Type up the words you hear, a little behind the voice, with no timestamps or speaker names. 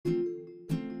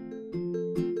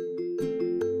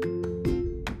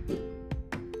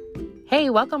Hey,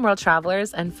 welcome world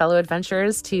travelers and fellow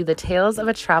adventurers to the Tales of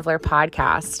a Traveler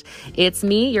podcast. It's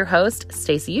me, your host,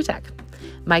 Stacey Utek.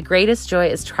 My greatest joy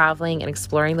is traveling and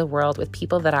exploring the world with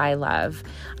people that I love.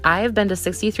 I have been to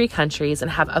 63 countries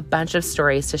and have a bunch of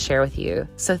stories to share with you.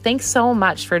 So thanks so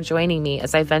much for joining me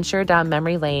as I venture down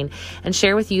memory lane and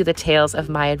share with you the tales of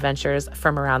my adventures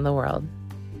from around the world.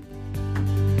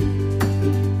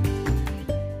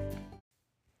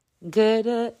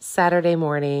 Good Saturday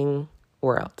morning,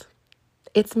 world.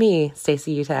 It's me,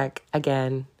 Stacey Utek,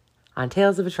 again on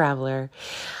Tales of a Traveler.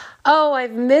 Oh,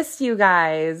 I've missed you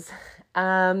guys.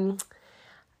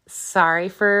 Sorry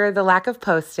for the lack of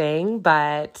posting,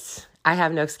 but I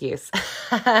have no excuse.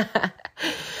 But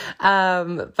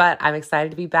I'm excited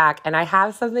to be back, and I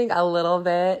have something a little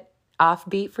bit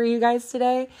offbeat for you guys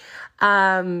today.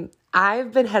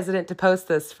 I've been hesitant to post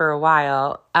this for a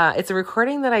while. It's a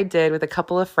recording that I did with a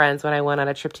couple of friends when I went on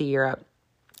a trip to Europe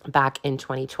back in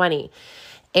 2020.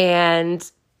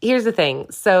 And here's the thing.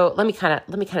 So let me kind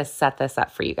of set this up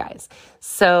for you guys.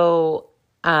 So,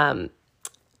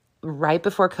 right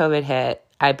before COVID hit,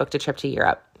 I booked a trip to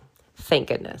Europe. Thank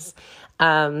goodness.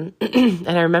 And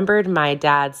I remembered my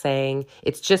dad saying,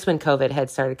 it's just when COVID had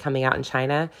started coming out in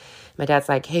China. My dad's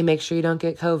like, hey, make sure you don't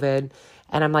get COVID.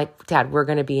 And I'm like, Dad, we're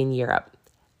going to be in Europe.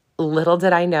 Little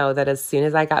did I know that as soon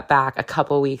as I got back, a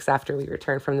couple weeks after we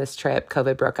returned from this trip,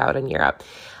 COVID broke out in Europe.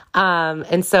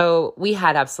 And so we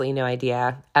had absolutely no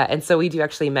idea. And so we do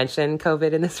actually mention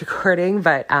COVID in this recording,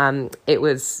 but it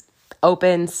was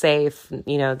open, safe.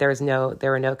 You know, there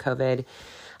were no COVID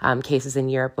cases in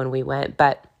Europe when we went.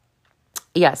 But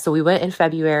yeah, so we went in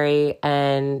February,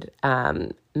 and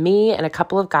me and a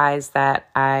couple of guys that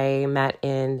I met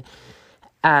in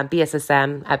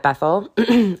BSSM at Bethel,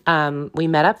 we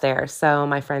met up there. So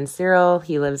my friend Cyril,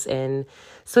 he lives in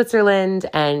Switzerland,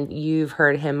 and you've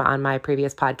heard him on my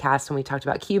previous podcast when we talked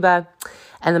about Cuba.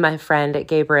 And then my friend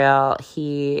Gabriel,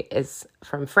 he is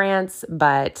from France,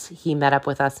 but he met up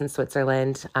with us in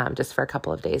Switzerland just for a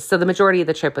couple of days. So the majority of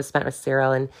the trip was spent with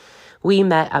Cyril, and we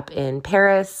met up in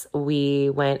Paris. We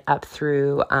went up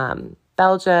through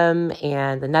Belgium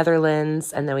and the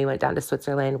Netherlands, and then we went down to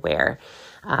Switzerland where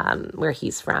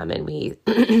he's from, and we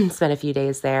spent a few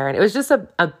days there. And it was just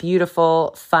a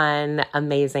beautiful, fun,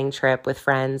 amazing trip with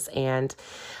friends. And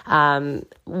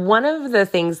one of the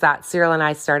things that Cyril and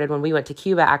I started when we went to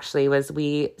Cuba actually was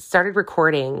we started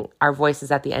recording our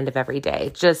voices at the end of every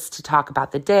day, just to talk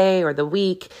about the day or the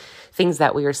week, things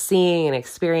that we were seeing and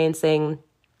experiencing.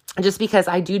 Just because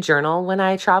I do journal when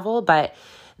I travel, but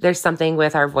there's something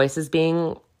with our voices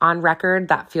being on record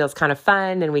that feels kind of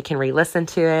fun, and we can re-listen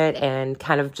to it and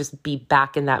kind of just be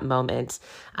back in that moment.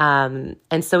 And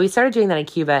so we started doing that in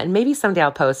Cuba, and maybe someday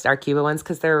I'll post our Cuba ones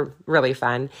because they're really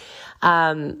fun.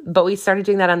 But we started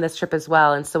doing that on this trip as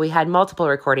well. And so we had multiple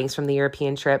recordings from the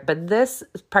European trip, but this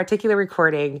particular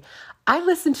recording I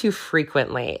listen to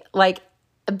frequently,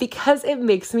 because it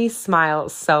makes me smile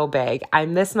so big. I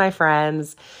miss my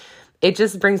friends. It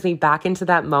just brings me back into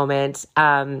that moment.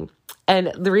 And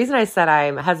the reason I said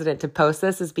I'm hesitant to post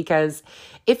this is because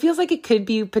it feels like it could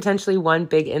be potentially one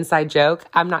big inside joke.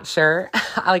 I'm not sure.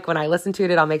 When I listen to it,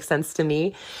 it all makes sense to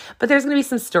me. But there's going to be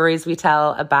some stories we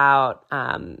tell about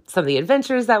some of the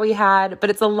adventures that we had. But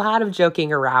it's a lot of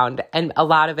joking around, and a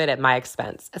lot of it at my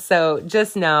expense. So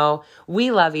just know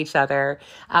we love each other.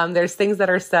 There's things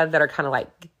that are said that are kind of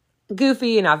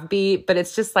goofy and offbeat, but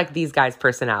it's just these guys'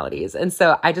 personalities. And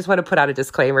so I just want to put out a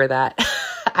disclaimer that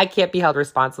I can't be held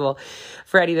responsible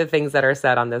for any of the things that are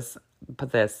said on this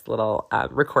little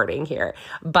recording here.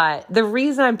 But the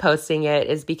reason I'm posting it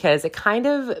is because it kind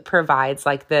of provides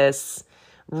this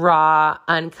raw,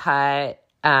 uncut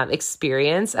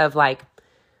experience of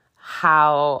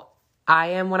how I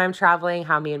am when I'm traveling,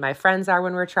 how me and my friends are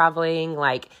when we're traveling,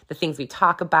 the things we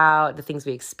talk about, the things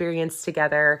we experience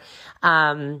together.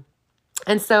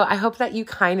 And so I hope that you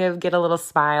kind of get a little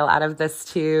smile out of this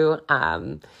too.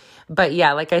 But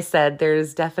yeah, like I said,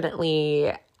 there's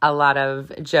definitely a lot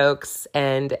of jokes.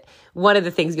 And one of the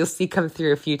things you'll see come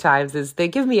through a few times is they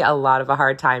give me a lot of a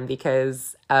hard time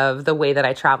because of the way that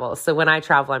I travel. So when I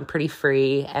travel, I'm pretty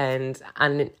free and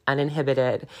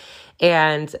uninhibited.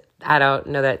 And I don't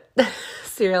know that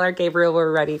Cyril or Gabriel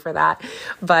were ready for that,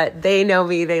 but they know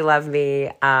me, they love me.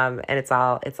 And it's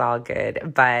all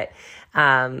good. But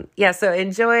so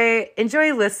enjoy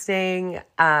listening.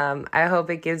 I hope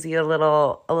it gives you a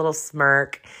little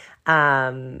smirk.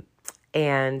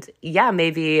 And yeah,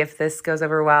 maybe if this goes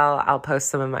over well, I'll post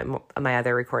some of my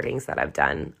other recordings that I've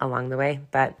done along the way,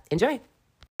 but enjoy.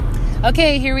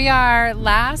 Okay, here we are.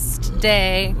 Last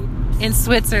day in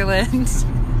Switzerland.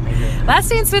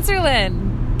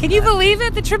 Can you believe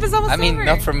it? The trip is almost over. I mean,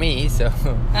 not for me, so.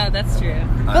 Oh, that's true.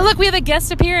 But look, we have a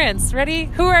guest appearance. Ready?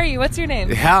 Who are you? What's your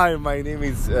name? Hi, my name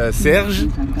is Serge.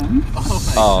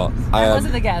 I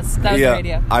wasn't the guest. That was the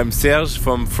radio. I'm Serge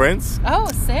from France. Oh,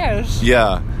 Serge.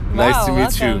 Yeah, nice to meet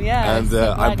welcome. you. Yeah, and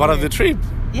so I'm part of the trip.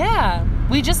 Yeah,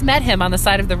 we just met him on the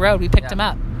side of the road. We picked him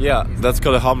up. Yeah, that's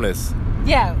called a homeless.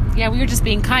 Yeah, we were just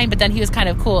being kind, but then he was kind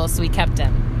of cool, so we kept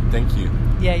him. Thank you.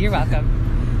 Yeah, you're welcome.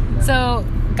 So,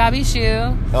 Gabi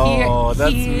Shu,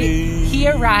 that's me. He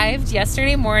arrived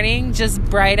yesterday morning, just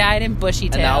bright-eyed and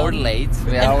bushy-tailed. An hour late.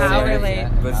 An hour late. Yeah.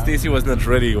 But Stacy was not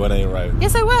ready when I arrived.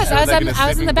 Yes, I was. I was in the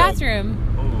sleeping bathroom.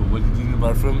 Oh, what did you do in the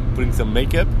bathroom? Putting some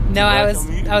makeup? No, I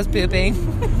was pooping.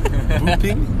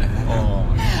 Pooping? Oh.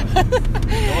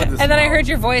 And then I heard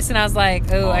your voice, and I was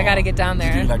like, "Oh, I gotta get down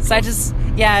there." So I just,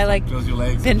 close your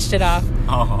legs. pinched it off.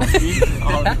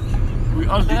 We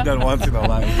all did that once in our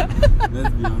life.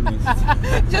 Let's be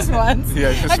honest. Just once.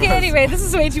 Yeah, just okay, once. anyway, this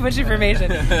is way too much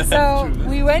information. So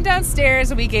we went downstairs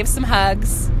and we gave some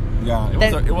hugs. Yeah,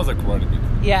 it was a quality.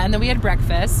 Yeah, and then we had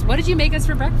breakfast. What did you make us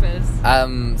for breakfast?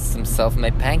 Some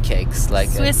self-made pancakes, like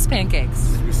Swiss pancakes.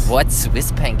 What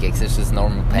Swiss pancakes? It's just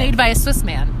normal pancakes. Made by a Swiss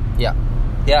man. Yeah,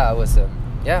 it was.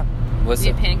 We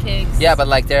had pancakes. Yeah, but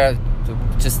like they're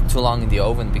just too long in the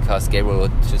oven because Gabriel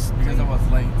would just. Because I was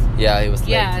late. Yeah, he was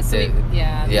late. Yeah, so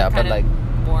but like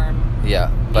warm. Yeah,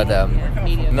 but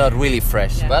medium. not really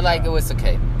fresh. Yeah. But like it was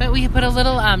okay. But we put a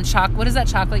little What is that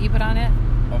chocolate you put on it?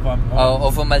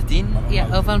 Ovomaltine. Yeah,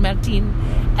 Ovomaltine.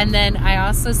 And then I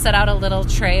also set out a little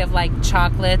tray of like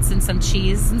chocolates and some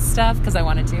cheese and stuff because I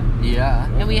wanted to. Yeah.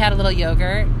 And we had a little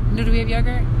yogurt. No, do we have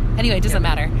yogurt? Anyway, it doesn't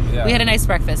matter. Yeah. We had a nice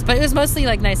breakfast, but it was mostly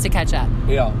like nice to catch up.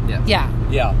 Yeah.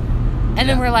 Yeah. And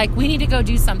then we're like, we need to go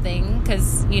do something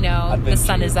because the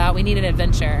sun is out. We need an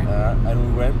adventure. And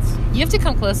we went. You have to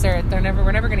come closer.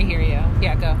 We're never gonna hear you.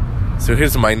 Yeah, go. So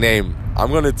here's my name.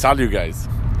 I'm gonna tell you guys.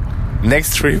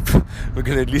 Next trip, we're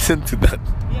gonna listen to that.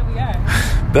 Yeah, we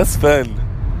are. That's fun.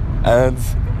 And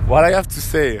what I have to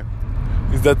say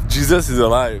is that Jesus is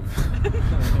alive.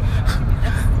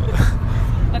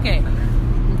 Okay.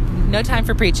 No time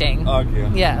for preaching. Okay.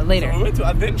 Yeah, later. So we went to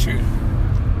adventure.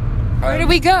 Where did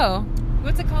we go?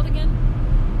 What's it called again?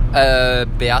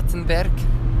 Beatenberg.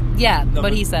 Yeah, No, what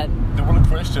but- he said. The one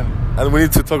question. And we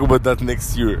need to talk about that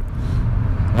next year.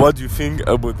 What do you think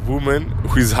about women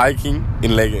who is hiking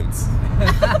in leggings?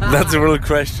 That's a real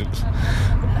question.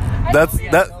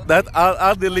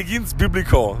 Are the leggings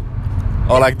biblical?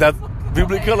 Or like that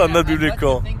biblical or not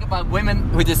biblical? What do you think about women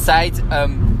who decide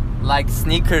like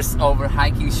sneakers over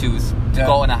hiking shoes to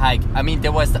go on a hike? I mean,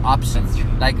 there was the option.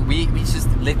 Like we just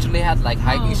literally had like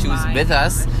hiking shoes with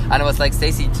us, and it was like,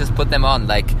 Stacy, just put them on.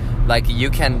 Like you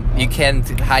can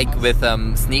hike with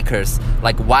sneakers,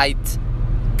 like white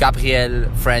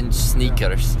Gabrielle French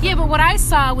sneakers. Yeah, but what I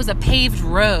saw was a paved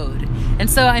road. And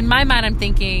so in my mind, I'm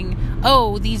thinking,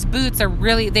 oh, these boots were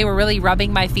really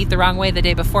rubbing my feet the wrong way the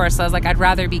day before. So I was like, I'd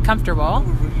rather be comfortable.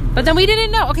 But then we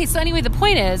didn't know. Okay, so anyway, the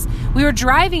point is, we were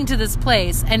driving to this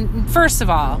place. And first of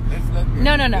all,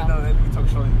 no.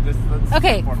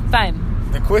 Okay,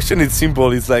 fine. The question is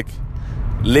simple. It's like,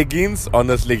 leggings or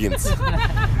not leggings?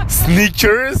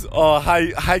 Sneakers or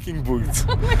hiking boots?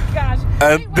 Oh my gosh.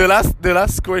 And the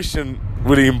last question,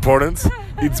 really important.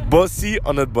 It's bossy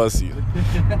or not bossy?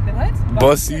 What?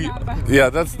 Bossy. Yeah,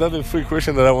 that's a free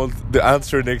question that I want the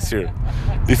answer next year.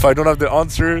 If I don't have the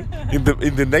answer in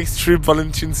the next trip,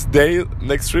 Valentine's Day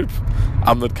next trip,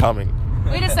 I'm not coming.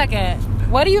 Wait a second.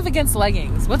 What do you have against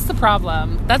leggings? What's the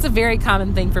problem? That's a very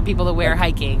common thing for people to wear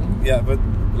hiking. Yeah, but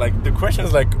like the question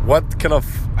is like, what kind of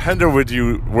underwear do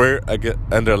you wear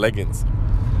under leggings?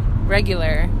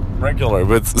 Regular.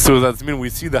 But so that means we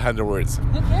see the underwears.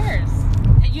 Who cares?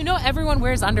 Everyone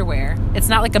wears underwear. It's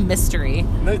not like a mystery.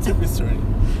 No, it's a mystery.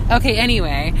 Okay,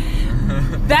 anyway.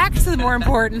 Back to the more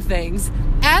important things.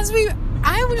 I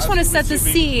just want to set the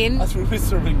scene. As we're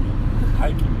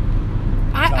hiking.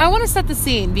 I want to set the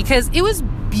scene because it was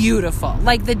beautiful.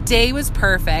 Like, the day was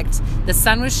perfect. The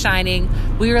sun was shining.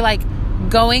 We were like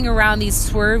going around these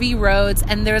swervy roads,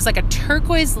 and there's like a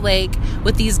turquoise lake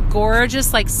with these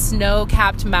gorgeous like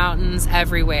snow-capped mountains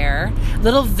everywhere,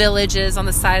 little villages on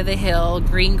the side of the hill,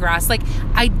 green grass, like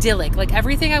idyllic, like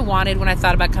everything I wanted when I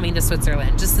thought about coming to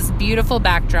Switzerland. Just this beautiful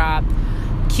backdrop,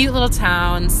 cute little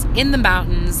towns in the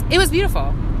mountains. It was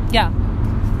beautiful. Yeah.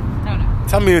 No.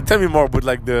 Tell me more about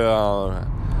like the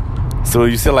so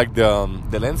you said like the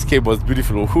landscape was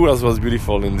beautiful. Who else was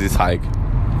beautiful in this hike?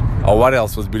 Or what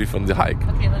else was beautiful in the hike?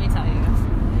 Okay, let me tell you.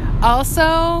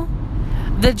 Also,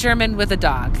 the German with a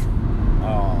dog.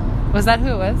 Oh. Was that who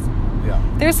it was? Yeah.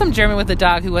 There's some German with a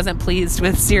dog who wasn't pleased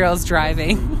with Cyril's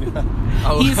driving.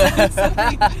 Oh.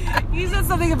 He said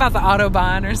something about the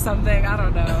Autobahn or something. I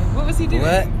don't know. What was he doing?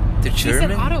 What? The He said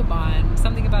German? Autobahn.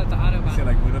 Something about the Autobahn. Say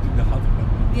like we're not in the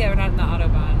Autobahn. Yeah, we're not in the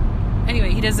Autobahn.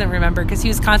 Anyway, he doesn't remember because he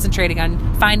was concentrating on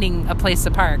finding a place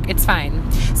to park. It's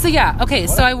fine. So yeah, okay.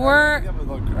 So I wore.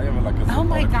 Oh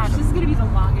my gosh, this is gonna be the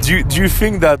longest. Do you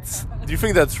think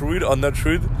that's rude or not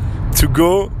rude to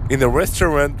go in a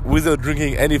restaurant without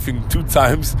drinking anything 2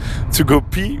 times, to go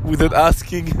pee without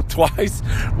asking twice,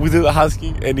 without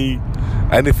asking anything?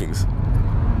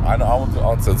 I want to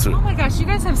answer too. Oh my gosh, you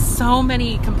guys have so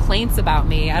many complaints about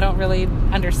me. I don't really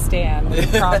understand what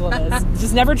the problem is.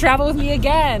 Just never travel with me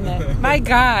again. My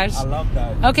gosh. I love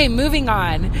that. Okay, moving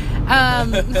on.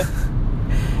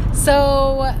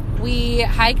 So we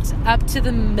hiked up to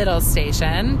the middle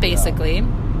station, basically,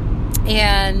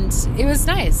 and it was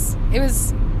nice. It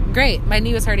was great. My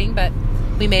knee was hurting, but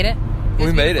we made it.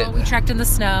 We made it. We trekked in the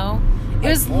snow. It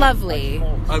was lovely.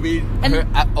 I mean, And-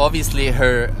 obviously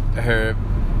her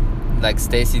like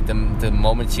Stacy, the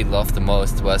moment she loved the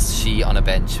most was she on a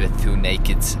bench with 2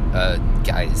 naked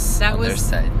guys That on their was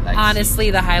side. Like honestly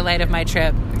the highlight of my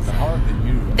trip.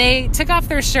 They took off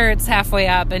their shirts halfway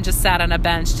up and just sat on a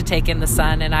bench to take in the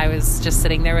sun, and I was just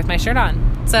sitting there with my shirt on.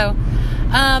 So,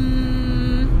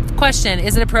 question,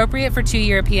 is it appropriate for 2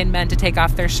 European men to take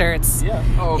off their shirts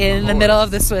in the middle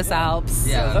of the Swiss Alps?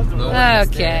 Yeah. No one is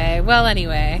Okay, well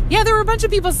anyway. Yeah, there were a bunch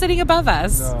of people sitting above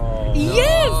us. No.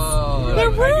 Yes! No.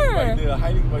 There were!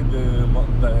 Hiding by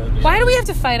the Why do we have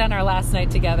to fight on our last night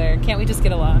together? Can't we just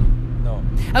get along? No.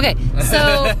 Okay,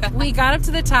 so we got up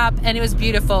to the top and it was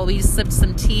beautiful. We sipped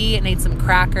some tea and ate some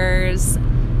crackers.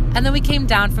 And then we came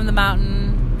down from the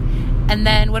mountain. And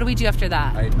then what do we do after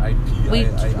that?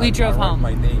 We drove home.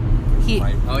 My name.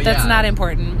 That's not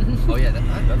important. Oh yeah,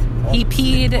 that's He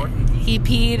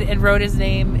peed and wrote his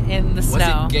name in the Was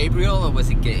snow. it Gabriel or was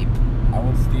it Gabe? I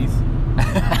want Steve.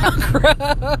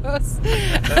 Gross.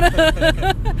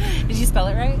 Did you spell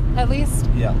it right, at least?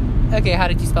 Yeah. Okay, how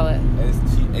did you spell it?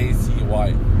 Stacy.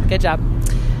 Good job.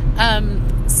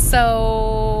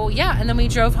 So yeah, and then we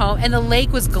drove home, and the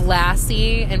lake was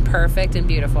glassy and perfect and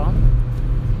beautiful.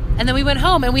 And then we went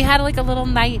home, and we had like a little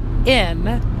night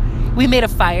in. We made a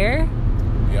fire.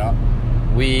 Yeah.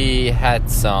 We had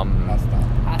some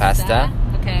pasta.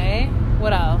 Okay.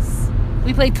 What else?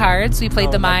 We played cards. We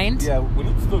played the mind. Yeah, we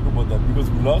need to talk about that because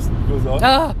we lost because of.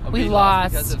 Oh, we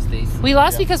lost. because of Stacy. We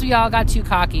lost because we all got too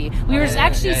cocky. We were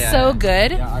actually so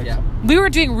good. Yeah. We were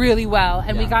doing really well,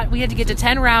 and we had to get to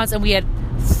 10 rounds, and we had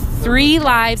 3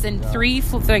 lives and 3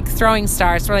 throwing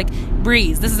stars. So we're like,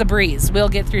 breeze. This is a breeze. We'll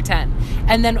get through 10.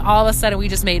 And then all of a sudden, we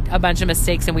just made a bunch of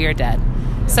mistakes, and we were dead.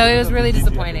 So it was really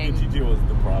disappointing. The DJ was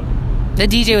the problem. The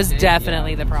DJ was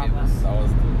definitely the problem. That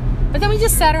was But then we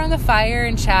just sat around the fire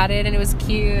and chatted, and it was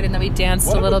cute. And then we danced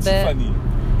a little bit. Tiffany?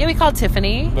 Yeah, we called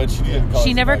Tiffany. But she didn't call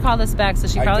She us never back. called us back, so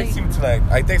she probably. I text him tonight.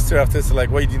 I text her after, so like,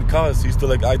 why you didn't call us? She's still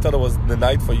like, I thought it was the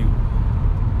night for you.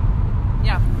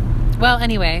 Yeah. Well,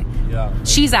 anyway, Yeah.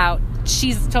 she's out.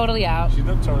 She's totally out. She's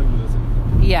not traveling with us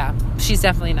anymore. Yeah, she's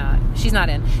definitely not. She's not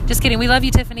in. Just kidding. We love you,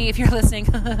 Tiffany, if you're listening.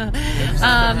 She's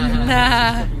coming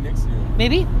next year.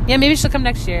 Maybe? Yeah, maybe she'll come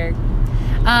next year.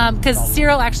 Because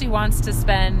Cyril actually wants to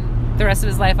spend the rest of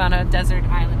his life on a desert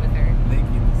island with her.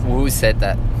 Who said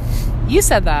that? You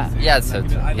said that. Yeah, so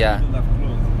yeah.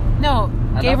 No,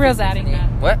 Gabriel's adding that.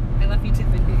 What? I love you,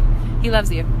 Tiffany. He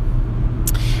loves you.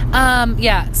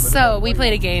 Yeah, so we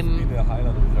played a game.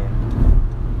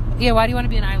 Yeah, why do you want to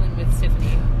be an island with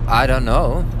Tiffany? I don't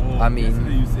know. I mean,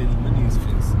 Yesterday you said many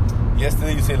things.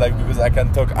 Yesterday you say like because I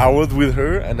can talk hours with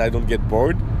her and I don't get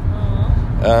bored.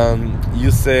 You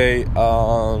say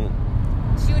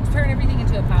She would turn everything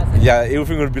into a positive. yeah,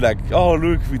 everything would be like, oh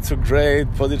look, it's so great,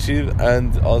 positive,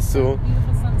 and also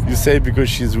Beautiful sunset. you say because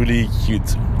she's really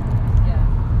cute, Yeah.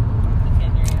 I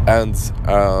can't hear you. and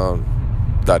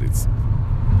that is.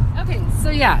 Okay,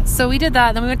 so we did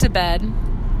that, then we went to bed.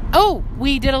 Oh,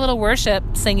 we did a little worship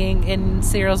singing in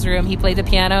Cyril's room. He played the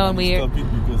piano, and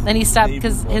then he stopped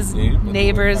because his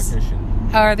neighbors.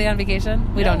 Oh, are they on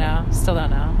vacation? We don't know. Still don't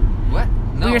know. what?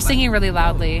 No, We were but- singing really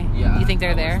loudly. Yeah, You think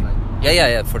they're I was there? like-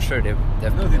 yeah, for sure. They're No,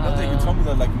 definitely. they don't. You told me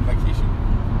that like in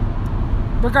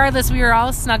vacation. Regardless, we were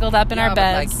all snuggled up in our but,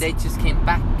 beds. like they just came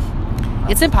back.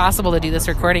 It's impossible to do this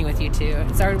recording with you two.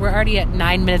 We're already at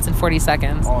 9 minutes and 40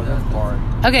 seconds. Oh, that's boring.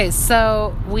 Okay,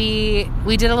 so we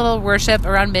did a little worship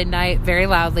around midnight, very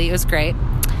loudly. It was great.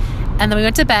 And then we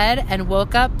went to bed and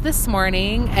woke up this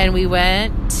morning, and we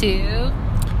went to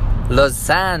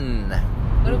Lausanne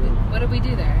what did we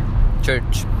do there?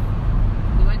 Church.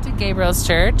 We went to Gabriel's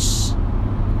church,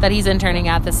 that he's interning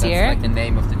at this That's year. like the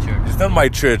name of the church. It's not my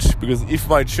church, because if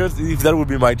that would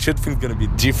be my church, things gonna be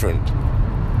different.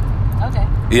 Okay.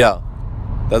 Yeah,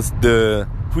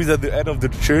 who is at the end of the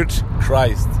church?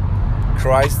 Christ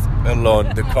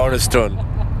alone, the cornerstone.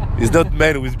 It's not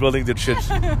man who is building the church.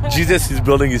 Jesus is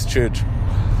building his church.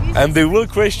 And the real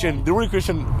question,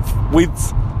 which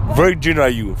virgin are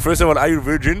you? First of all, are you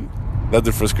virgin? That's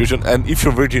the first question. And if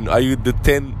you're virgin, are you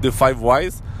the 5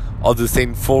 wise, or the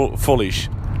same foolish?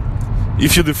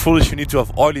 If you're the foolish, you need to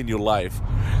have oil in your life.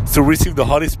 So receive the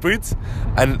Holy Spirit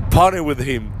and partner with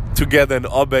Him together and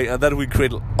obey, and that will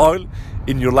create oil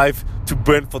in your life to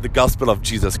burn for the gospel of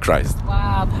Jesus Christ.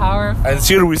 Wow, powerful. And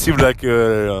still receive like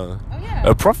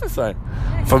a prophecy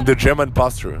from the German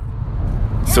pastor.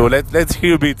 So let's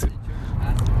hear a bit.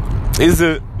 Is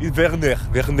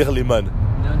Werner Lehmann.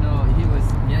 No, he was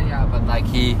but like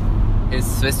his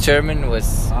Swiss German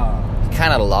was he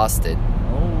kind of lost it.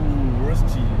 Oh,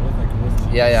 rusty.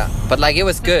 Yeah, but like it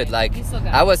was good. Like You still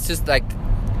got I it. was just like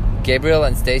Gabriel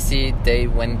and Stacy. They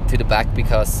went to the back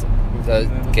because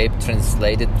Gabe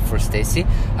translated for Stacy,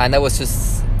 and I was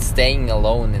just staying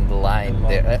alone in the line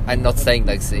there. I'm not saying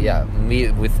like me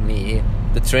with me.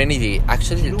 The Trinity.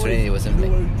 Actually, the Trinity was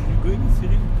amazing.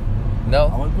 At No,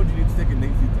 one point, you need to take a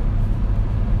name filter.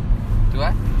 do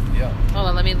I? Yeah. Hold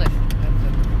on, let me look.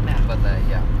 No. But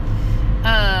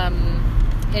yeah.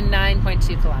 In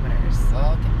 9.2 kilometers.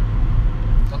 Oh,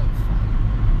 okay. Gonna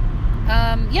be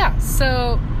fine. Yeah,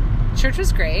 so church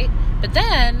was great, but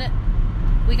then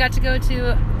we got to go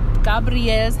to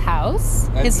Gabriel's house,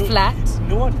 his flat.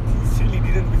 No one silly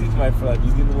didn't visit my flat.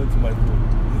 He's gonna went to my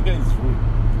room. This guy is rude.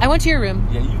 I went to your room.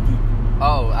 Yeah, you did.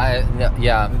 Oh,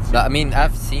 I mean,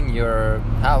 I've seen your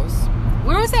house.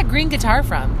 Where was that green guitar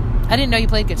from? I didn't know you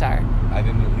played guitar. I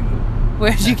didn't know either.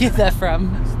 Where did you get that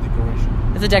from? It's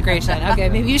decoration. It's a decoration. Okay,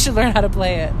 maybe you should learn how to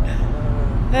play it.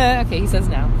 Okay, he says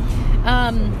no.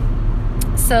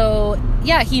 So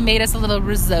yeah, he made us a little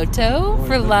risotto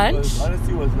for lunch.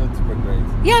 Honestly, it was not super great.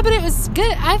 Yeah, but it was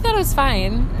good. I thought it was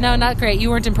fine. No, not great. You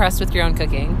weren't impressed with your own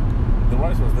cooking. The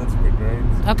rice was not super great.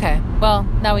 Okay, well,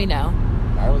 now we know.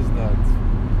 I was not.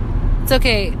 It's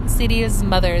okay. CD's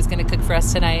mother is going to cook for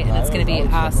us tonight, and it's going to be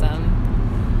awesome.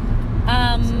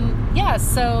 Yeah,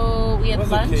 so we It had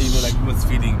was lunch. okay, like it was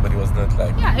feeding, but it was not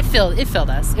like. Yeah, it filled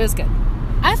us. It was good.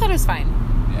 I thought it was fine.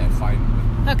 Yeah,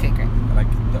 fine. Okay, great. But,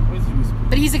 like that was used.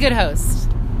 But he's a good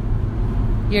host.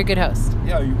 You're a good host.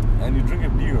 Yeah, and you drink a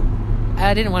beer.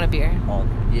 I didn't want a beer. Oh,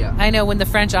 Yeah. I know when the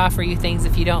French offer you things,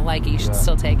 if you don't like it, you should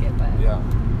still take it. But yeah.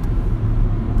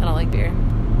 I don't like beer.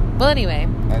 Well, anyway.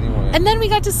 Anyway. And then we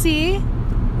got to see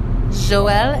Joel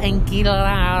and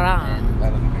Guilherme.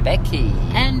 Becky.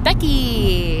 And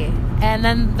Becky. And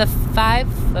then the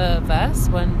 5 of us,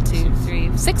 1, 2,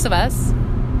 3, 6 of us,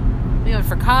 we went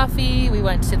for coffee. We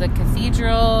went to the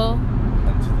cathedral.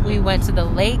 We went to the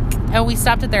lake. And we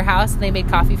stopped at their house and they made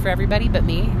coffee for everybody but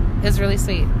me. It was really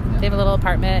sweet. They have a little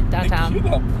apartment downtown.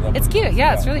 It's cute.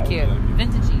 Yeah, it's really cute.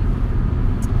 Vintagey.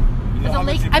 But the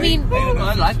lake, I mean,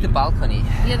 I like the balcony.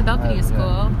 yeah, the balcony is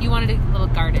cool. You wanted a little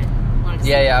garden. You wanted to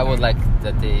see Yeah, I the would garden. like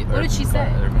that the What did she say?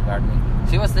 urban gardening.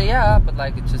 She was but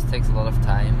like it just takes a lot of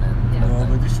time and Yeah. No,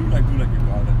 but you should like do like a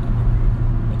garden.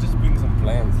 Or just bring some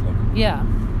plants. Like Yeah.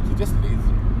 you're just lazy.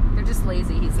 They're just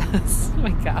lazy, he says. Oh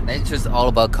my god. it's just all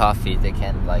about coffee. They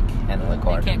can't like handle a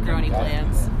garden. can't grow any Yeah,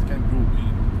 plants. It can grow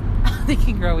weed. They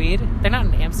can grow weed. They're not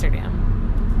in Amsterdam.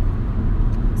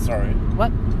 Sorry.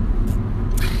 What?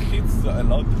 It's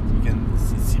allowed. You can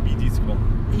see CBD is called.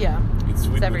 Yeah. It's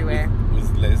sweet, but everywhere.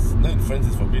 With less. No, in France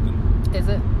it's forbidden. Is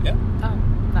it? Yeah. Oh,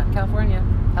 not in California.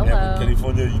 Hello. Yeah, but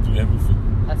California you do everything.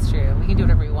 That's true. We can do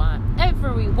whatever we want.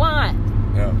 Ever we want.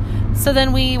 Yeah. So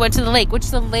then we went to the lake, which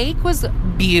the lake was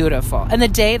beautiful. And the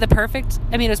day, it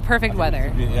was perfect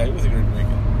weather. Yeah, it was a great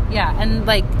weekend. Yeah, and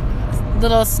like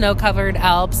little snow-covered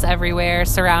Alps everywhere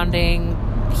surrounding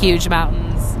huge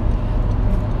mountains.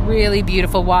 Really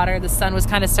beautiful water. The sun was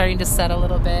kind of starting to set a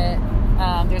little bit.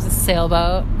 There's a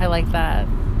sailboat. I like that.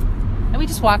 And we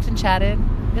just walked and chatted.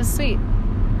 It was sweet.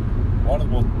 What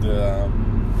about the...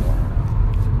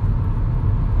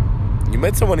 You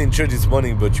met someone in church this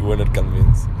morning, but you were not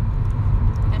convinced.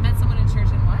 I met someone in church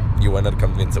and what? You were not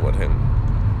convinced about him.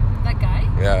 That guy?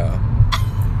 Yeah.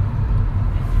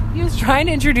 He was trying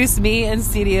to introduce me and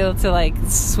CDO to like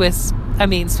Swiss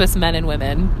men and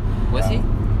women. Was he?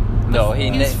 No, he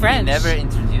was French. never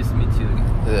introduced me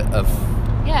to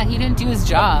Yeah, he didn't do his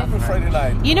job. Every Friday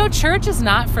night. You know, church is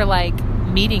not for like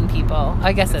meeting people.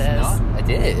 I guess it is. It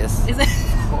is. Is it?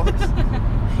 Of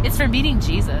course. It's for meeting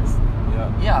Jesus.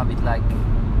 Yeah. Yeah, but like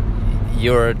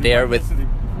you're there with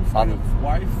Find fun. a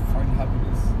wife, find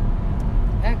happiness.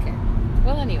 Okay.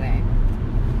 Well, anyway.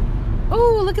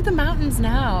 Oh, look at the mountains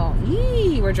now.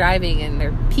 Yee, we're driving and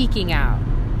they're peeking out.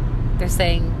 They're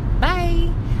saying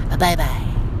bye. Bye-bye.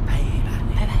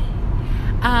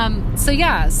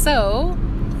 So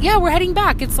yeah, we're heading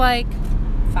back. It's like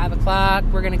 5 o'clock.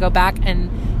 We're going to go back and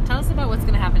tell us about what's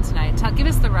going to happen tonight. Give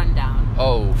us the rundown.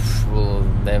 Oh, we'll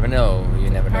never know. You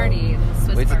never Party, know. a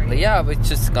little Swiss party. Yeah, we're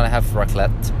just gonna have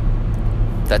raclette.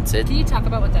 That's it. Can you talk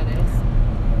about what that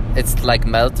is? It's like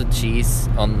melted cheese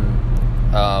on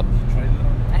I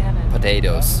haven't.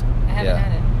 potatoes. I haven't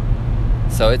had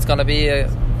it. So it's gonna be,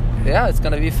 it's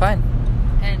gonna be fine.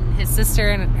 And his sister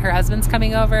and her husband's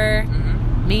coming over.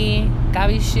 Mm-hmm. Me,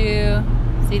 Gabi Shu,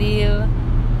 Cyril,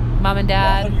 mom and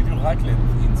dad. How do you do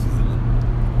raclette in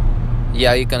Switzerland?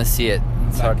 Yeah, you're gonna see it.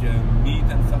 It's Like hard. meat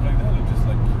and stuff like that, or just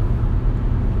like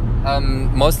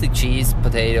Mostly cheese,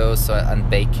 potatoes, and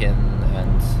bacon,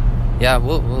 and yeah,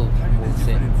 we'll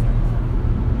see.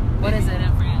 What is it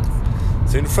in France?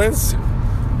 So in France,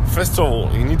 first of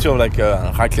all, you need to have like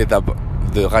a raclette,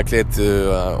 the raclette,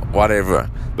 whatever.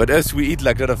 But us, we eat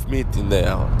like a lot of meat in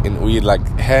there. We eat like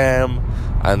ham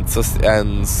and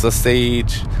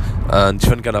sausage and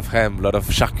different kind of ham, a lot of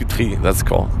charcuterie. That's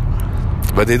called.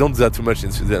 But they don't do that too much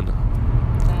in Sweden.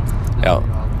 Yeah.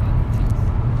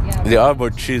 They are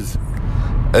about cheese.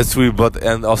 As we bought,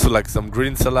 and also like some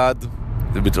green salad,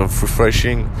 a bit of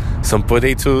refreshing, some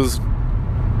potatoes,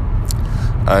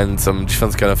 and some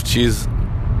different kind of cheese.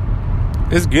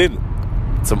 It's good.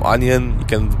 Some onion, you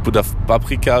can put a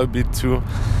paprika a bit too.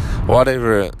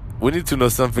 Whatever. We need to know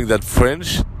something that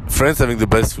France having the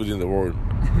best food in the world.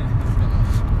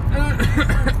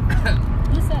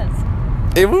 Who says?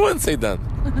 Everyone say that.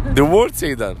 The world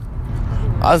say that.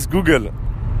 Ask Google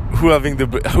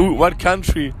what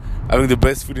country having the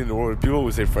best food in the world. People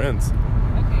will say France.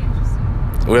 Okay,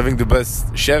 interesting. We're having the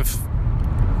best chef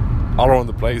all around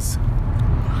the place.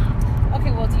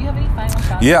 Okay, well, do you have any final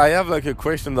thoughts? Yeah, I have like a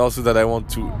question also that I want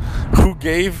to. Who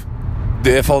gave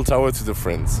the Eiffel Tower to the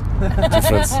French?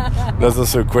 That's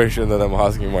also a question that I'm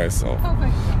asking myself. Oh my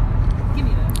God. Give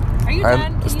me that. Are you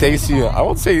done? Can you Stacy, make a I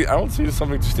won't say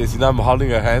something to Stacy. Now I'm holding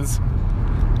her hands,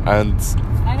 and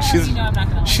I know she's you know I'm not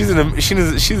gonna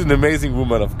she's an amazing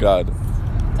woman of God.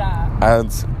 Stop.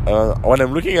 And when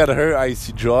I'm looking at her, I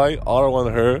see joy all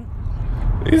around her.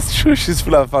 It's true, she's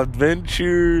full of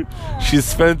adventure.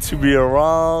 She's fun to be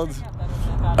around.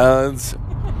 And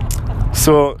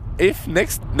so if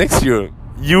next year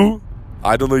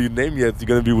I don't know your name yet, you're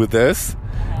gonna be with us,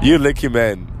 you're a lucky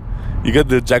man. You get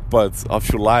the jackpot of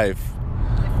your life.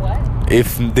 If what?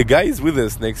 If the guy is with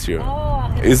us next year,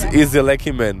 is a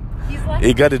lucky man. He's lucky.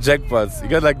 He got a jackpot. He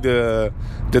got like the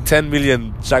 10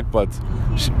 million jackpot.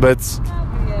 But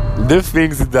the thing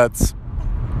is that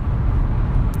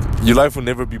your life will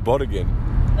never be bored again.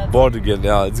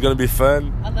 Yeah, it's gonna be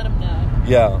fun. I'll let him know.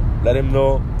 Yeah, let him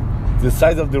know the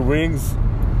size of the rings.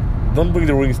 Don't bring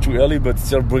the rings too early, but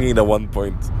still bring it at one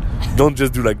point. Don't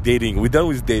just do like dating. We're done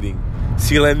with dating.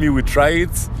 Seal and me, we try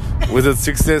it without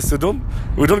success. So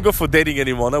we don't go for dating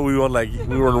anymore. Now we want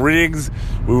rings,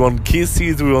 we want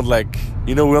kisses, we want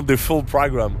we want the full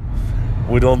program.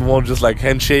 We don't want just like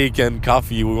handshake and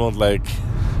coffee. We want like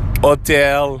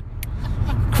hotel,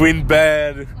 queen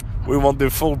bed. We want the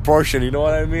full portion. You know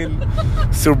what I mean?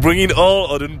 So bring it all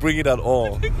or don't bring it at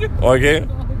all. Okay?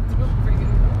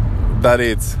 That's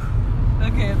it.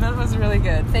 Okay, that was really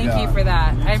good. Thank you for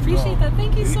that. I appreciate that.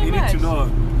 Thank you so much. You need to know.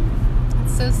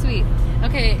 It's so sweet.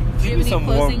 Okay, do you have any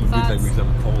closing thoughts?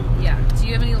 Yeah. Do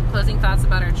you have any closing thoughts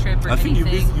about our trip or I think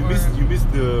anything? you missed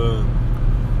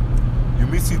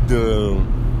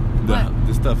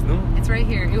the stuff, no? It's right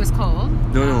here. It was cold.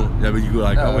 No. Yeah, but you go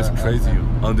like almost crazy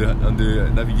on the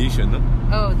navigation, no?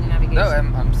 Oh, the navigation. No,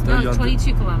 I'm still. No,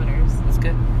 22 kilometers. That's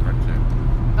good. Right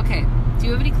there. Okay. Do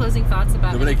you have any closing thoughts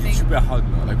about No, but like anything? it's super hard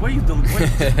now. Like, why you don't?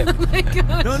 Oh my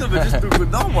gosh. No, but just do it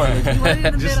normal. Right in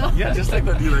the middle. Yeah, just like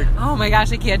that. You like. Oh my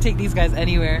gosh, I can't take these guys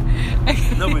anywhere.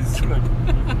 No, but it's true.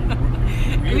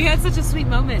 Like, We had such a sweet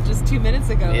moment just 2 minutes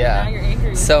ago. Yeah. And now you're angry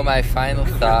with So me. my final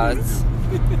thoughts,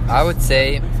 I would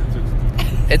say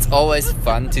it's always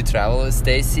fun to travel with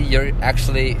Stacy. You're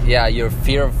actually, you're a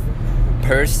fear of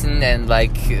person, and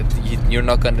like you're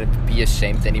not gonna be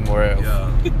ashamed anymore of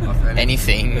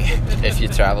anything if you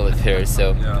travel with her.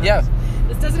 So yeah.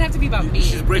 This doesn't have to be about me.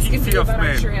 She's breaking This can be fear of about our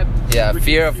man. trip. Yeah,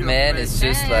 fear of man is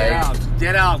just like,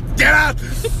 Get out!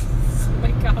 Oh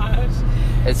my gosh.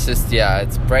 it's just,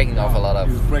 it's breaking off a lot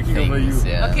of It's breaking things. over you.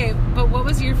 Yeah. Okay, but what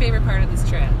was your favorite part of this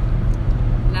trip?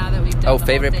 Now that we've done Oh, the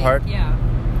favorite whole thing. part?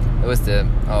 Yeah. It was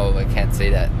I can't say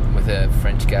that, with a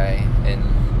French guy in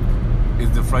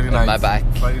It's the Friday On night. my back.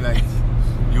 Friday night.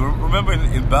 You remember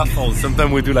in Basel,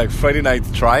 sometimes we do like Friday night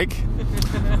strike,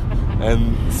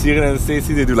 and Cyril and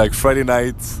Stacy they do like Friday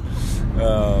night.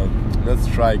 Not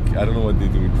strike. I don't know what they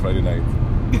do in Friday night,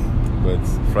 but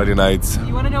Friday nights.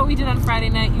 You want to know what we did on Friday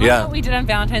night? You want to know what we did on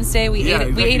Valentine's Day? We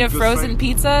ate a frozen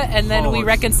pizza, and then we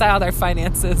reconciled our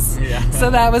finances. Yeah. So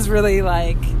that was really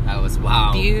like That was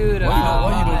wow. beautiful.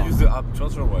 Why you don't use the app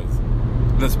transfer-wise?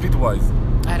 No, speed-wise.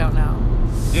 I don't know.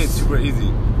 Yeah, it's super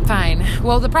easy. Fine.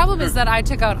 Well, the problem is that I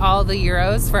took out all the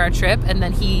euros for our trip, and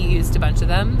then he used a bunch of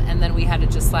them, and then we had to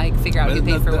just like figure out who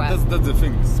paid for what. That's the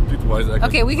thing. Speed-wise.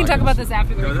 Okay, we can talk about this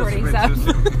after the recording stuff.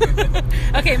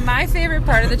 Okay, my favorite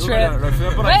part of the trip.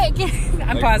 Wait,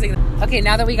 I'm pausing. Okay,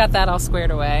 now that we got that all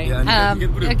squared away. Yeah, and you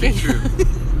can put a picture.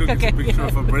 Look, it's a picture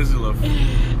of a Brazil.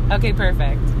 Okay,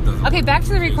 perfect. Okay, back to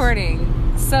the recording.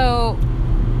 So,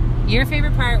 your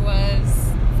favorite part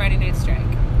was Friday Night Strike.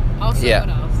 Also, what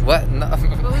else? What? No.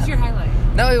 What was your highlight?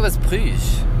 No, it was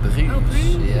Bruges. Oh,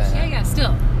 Bruges. Yeah.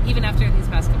 Still, even after these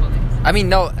past couple of days. I mean,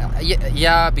 no,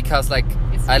 yeah, because like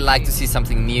I like to see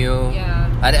something new.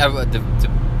 Yeah. And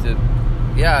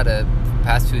the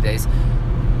past 2 days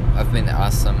have been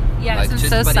awesome. Yeah, like, it's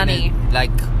been so sunny.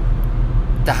 Like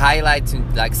the highlight to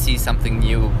like see something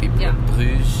new would be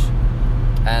Bruges,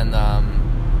 and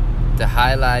the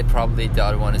highlight probably the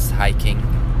other one is hiking.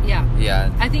 Yeah.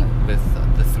 Yeah. I think with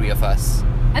the three of us.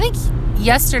 I think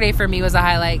yesterday for me was a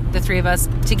highlight, the three of us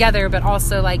together, but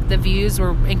also like the views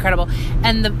were incredible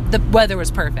and the weather was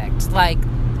perfect. Like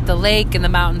the lake and the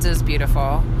mountains is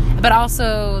beautiful. But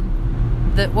also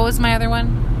what was my other one?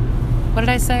 What did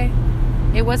I say?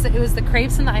 It was the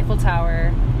crepes in the Eiffel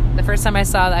Tower. The first time I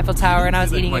saw the Eiffel Tower and I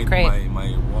was eating a crepe.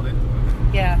 My wallet.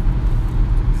 Yeah.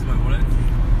 This is my wallet.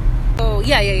 Oh,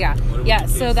 yeah. Yeah,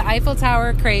 so the Eiffel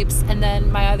Tower crepes, and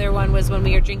then my other one was when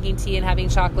we were drinking tea and having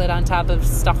chocolate on top of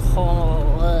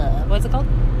Stockholm. What's it called?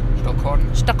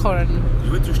 Stockholm.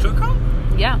 You went to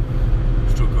Stockholm? Yeah.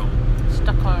 Stockholm.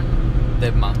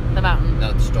 The mountain. The mountain.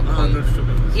 No, Stockholm. No,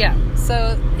 Stockholm. Yeah,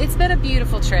 so it's been a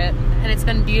beautiful trip, and it's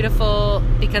been beautiful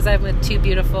because I'm with two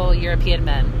beautiful European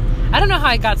men. I don't know how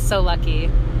I got so lucky.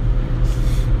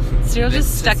 Cyril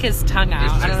just stuck his tongue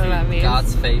out. I don't know what that means.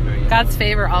 God's favor. Yeah. God's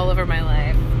favor all over my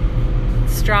life.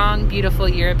 Strong, beautiful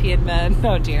European men.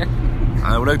 Oh dear.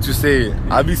 I would like to say,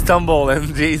 I'm Istanbul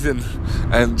and Jason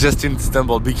and Justin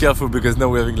Istanbul. Be careful because now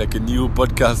we're having like a new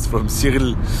podcast from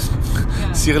Cyril,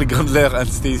 Cyril Grandler and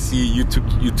Stacy. You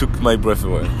took my breath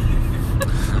away.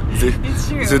 It's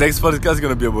true. The next podcast is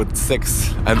gonna be about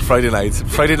sex and Friday night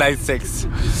sex.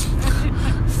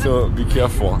 So be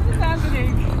careful. What's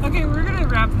happening? Okay, we're gonna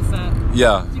wrap this up.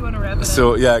 Yeah. Do you want to wrap it up?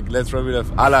 So yeah, let's wrap it up.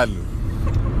 Alan,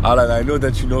 I know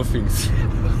that you know things.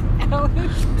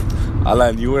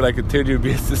 Alan, you were like a third year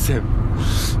BSSM.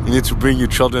 You need to bring your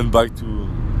children back to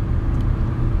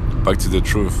the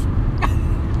truth.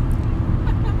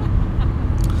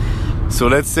 So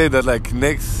let's say that like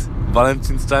next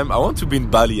Valentine's time, I want to be in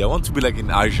Bali. I want to be like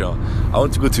in Asia. I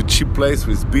want to go to a cheap place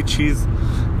with beaches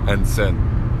and sun.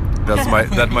 That's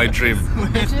my dream.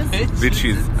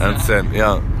 Beaches and sun.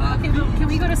 Yeah. Okay, but can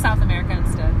we go to South America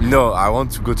instead? No, I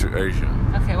want to go to Asia.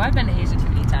 Okay, well I've been to Asia too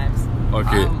many times.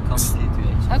 Okay.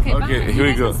 Okay, Okay, here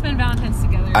we go. Let's spend Valentine's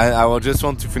together. And I will just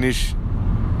want to finish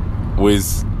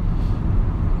with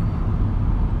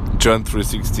John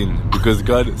 3:16 because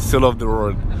God so loved the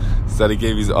world that He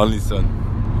gave His only Son.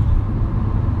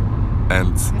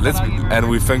 And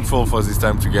we're thankful for this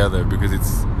time together because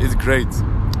it's great.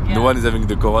 Yeah. No one is having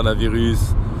the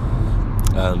coronavirus,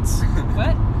 and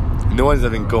What? no one is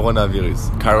having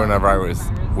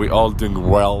coronavirus. We're all doing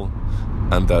well,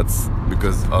 and that's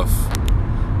because of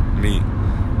me.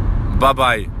 Bye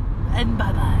bye. And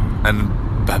bye bye. And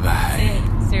bye bye. Say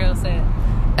it. Cyril, say it.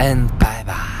 And bye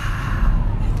bye.